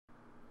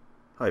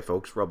Hi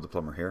folks, Rob the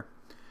Plumber here.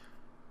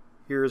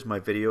 Here's my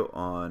video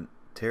on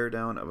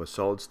teardown of a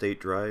solid state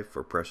drive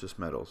for precious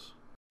metals.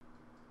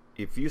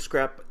 If you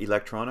scrap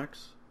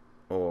electronics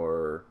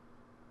or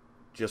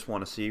just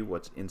want to see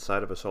what's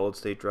inside of a solid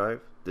state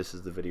drive, this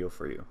is the video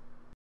for you.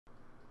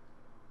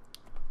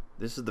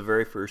 This is the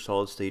very first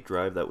solid state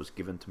drive that was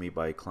given to me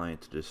by a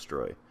client to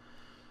destroy.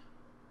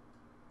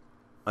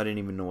 I didn't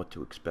even know what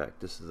to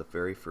expect. This is the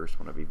very first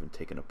one I've even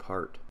taken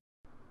apart.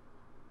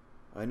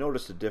 I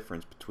noticed a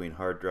difference between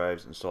hard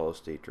drives and solid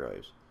state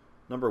drives.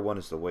 Number one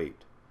is the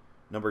weight.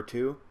 Number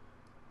two,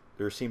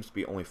 there seems to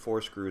be only 4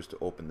 screws to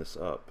open this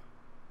up.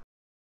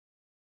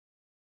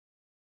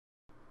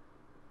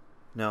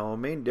 Now, a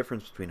main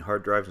difference between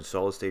hard drives and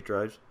solid state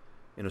drives: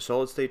 in a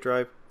solid state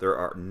drive, there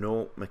are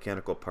no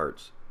mechanical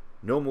parts,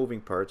 no moving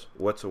parts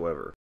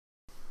whatsoever.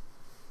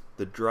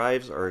 The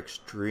drives are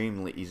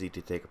extremely easy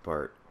to take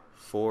apart.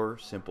 4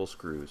 simple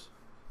screws.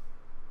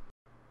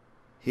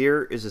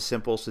 Here is a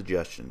simple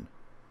suggestion.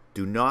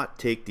 Do not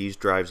take these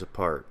drives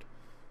apart.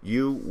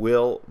 You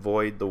will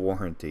void the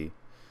warranty.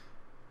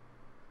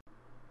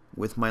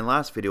 With my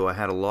last video, I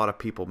had a lot of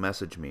people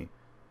message me,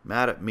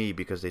 mad at me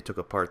because they took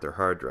apart their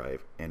hard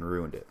drive and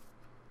ruined it.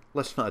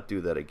 Let's not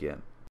do that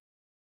again.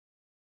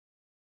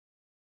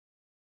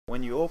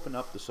 When you open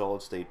up the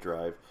solid state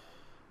drive,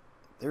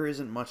 there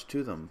isn't much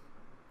to them.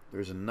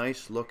 There's a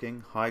nice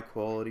looking, high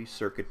quality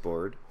circuit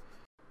board.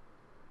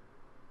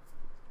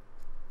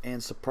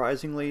 And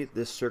surprisingly,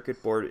 this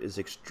circuit board is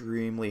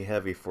extremely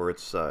heavy for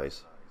its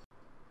size.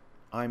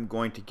 I'm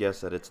going to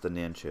guess that it's the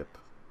NAND chip.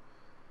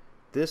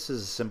 This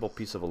is a simple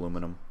piece of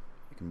aluminum.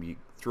 It can be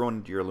thrown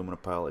into your aluminum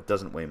pile. It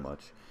doesn't weigh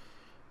much.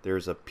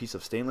 There's a piece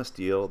of stainless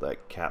steel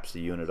that caps the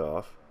unit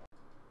off.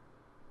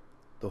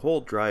 The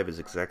whole drive is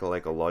exactly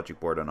like a logic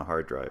board on a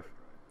hard drive.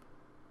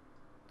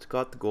 It's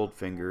got the gold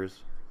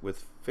fingers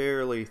with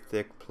fairly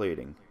thick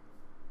plating.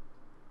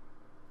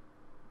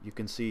 You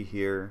can see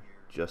here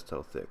just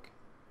how thick.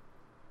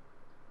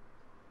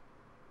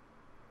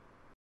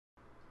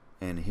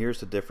 And here's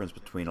the difference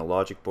between a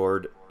logic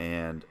board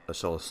and a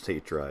solid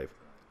state drive.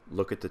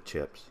 Look at the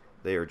chips.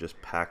 They are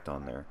just packed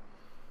on there.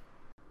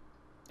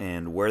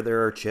 And where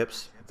there are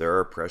chips, there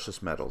are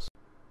precious metals.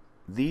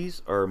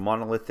 These are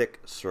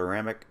monolithic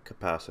ceramic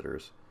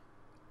capacitors.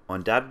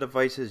 On data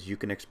devices, you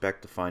can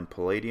expect to find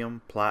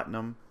palladium,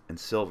 platinum, and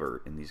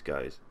silver in these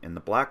guys. And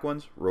the black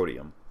ones,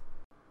 rhodium.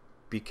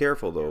 Be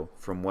careful though,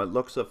 from what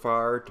looks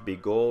afar to be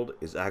gold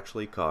is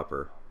actually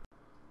copper.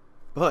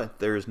 But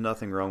there is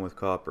nothing wrong with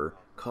copper.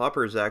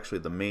 Copper is actually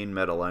the main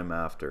metal I'm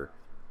after.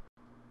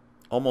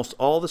 Almost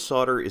all the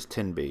solder is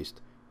tin based,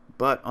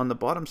 but on the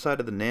bottom side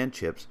of the NAND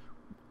chips,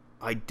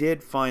 I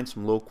did find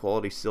some low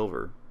quality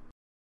silver.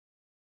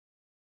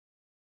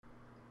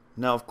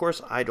 Now of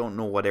course I don't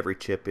know what every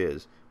chip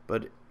is,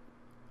 but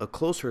a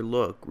closer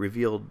look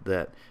revealed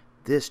that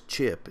this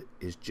chip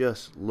is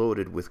just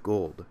loaded with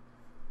gold.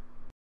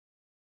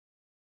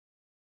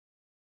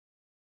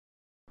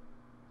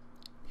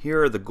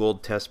 Here are the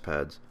gold test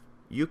pads.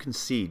 You can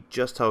see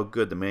just how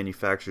good the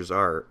manufacturers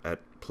are at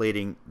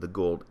plating the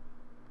gold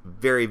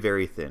very,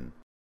 very thin.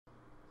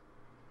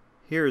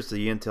 Here is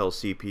the Intel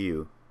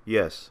CPU.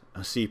 Yes, a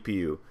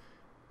CPU.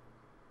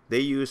 They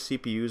use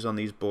CPUs on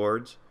these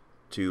boards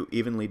to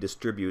evenly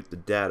distribute the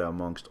data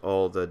amongst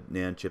all the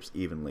NAND chips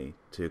evenly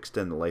to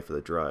extend the life of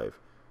the drive.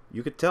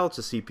 You could tell it's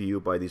a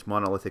CPU by these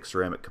monolithic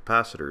ceramic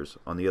capacitors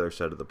on the other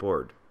side of the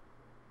board.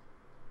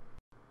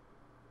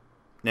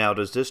 Now,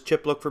 does this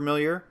chip look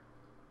familiar?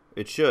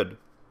 It should.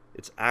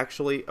 It's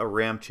actually a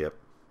RAM chip.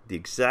 The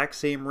exact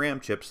same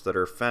RAM chips that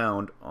are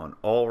found on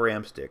all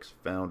RAM sticks,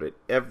 found at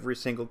every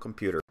single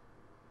computer.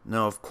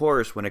 Now, of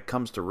course, when it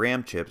comes to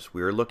RAM chips,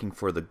 we are looking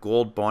for the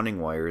gold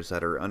bonding wires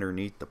that are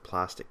underneath the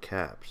plastic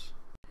caps.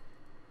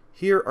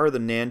 Here are the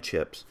NAND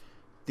chips.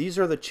 These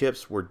are the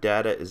chips where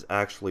data is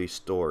actually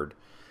stored.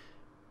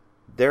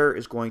 There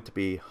is going to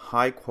be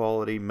high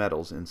quality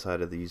metals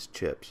inside of these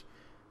chips.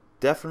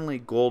 Definitely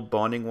gold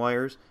bonding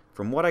wires.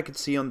 From what I could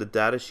see on the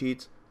data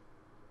sheets,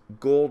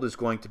 gold is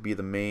going to be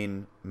the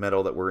main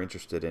metal that we're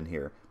interested in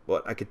here.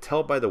 But I could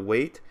tell by the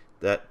weight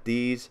that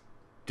these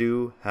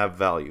do have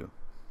value.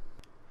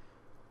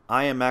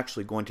 I am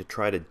actually going to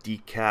try to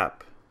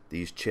decap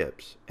these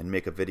chips and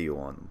make a video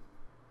on them.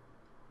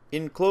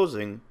 In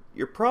closing,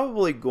 you're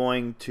probably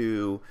going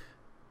to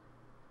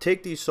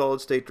take these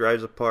solid state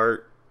drives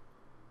apart,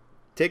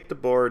 take the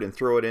board and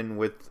throw it in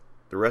with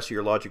the rest of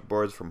your logic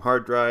boards from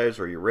hard drives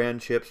or your RAM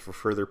chips for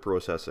further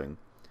processing.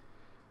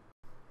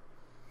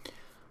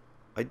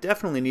 I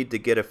definitely need to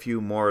get a few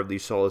more of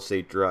these solid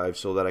state drives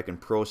so that I can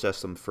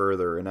process them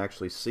further and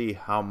actually see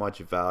how much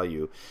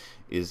value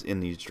is in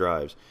these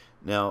drives.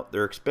 Now,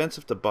 they're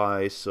expensive to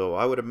buy, so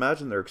I would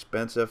imagine they're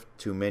expensive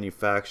to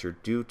manufacture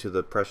due to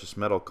the precious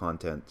metal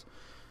content.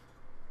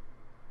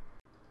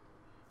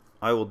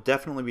 I will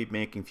definitely be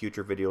making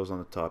future videos on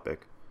the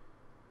topic.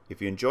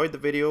 If you enjoyed the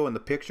video and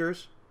the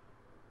pictures,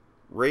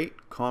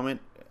 rate,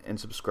 comment, and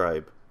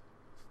subscribe.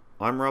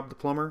 I'm Rob the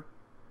Plumber.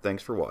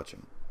 Thanks for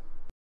watching.